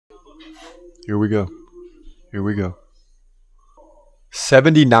Here we go. Here we go.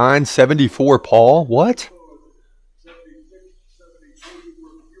 79-74, Paul. What?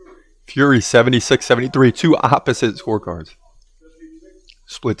 Fury 76-73. Two opposite scorecards.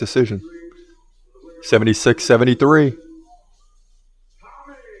 Split decision. 76-73.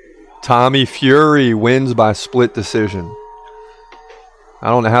 Tommy Fury wins by split decision. I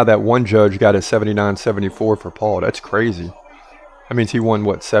don't know how that one judge got a 79-74 for Paul. That's crazy. That means he won,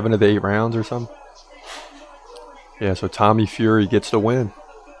 what, 7 of the 8 rounds or something? Yeah, so Tommy Fury gets the win.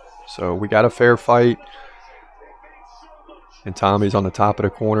 So we got a fair fight. And Tommy's on the top of the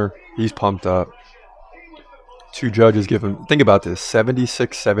corner. He's pumped up. Two judges give him, think about this,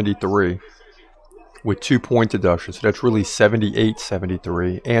 76-73 with 2-point deduction. So that's really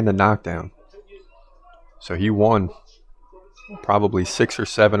 78-73 and the knockdown. So he won probably 6 or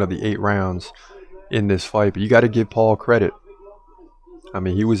 7 of the 8 rounds in this fight. But you got to give Paul credit. I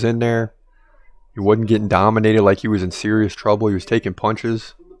mean, he was in there. He wasn't getting dominated like he was in serious trouble. He was taking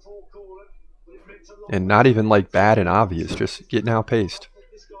punches. And not even like bad and obvious, just getting outpaced.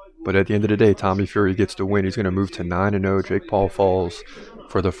 But at the end of the day, Tommy Fury gets the win. He's going to move to 9-0. Jake Paul falls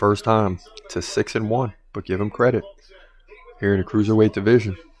for the first time to 6-1. But give him credit. Here in the cruiserweight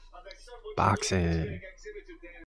division. Boxing.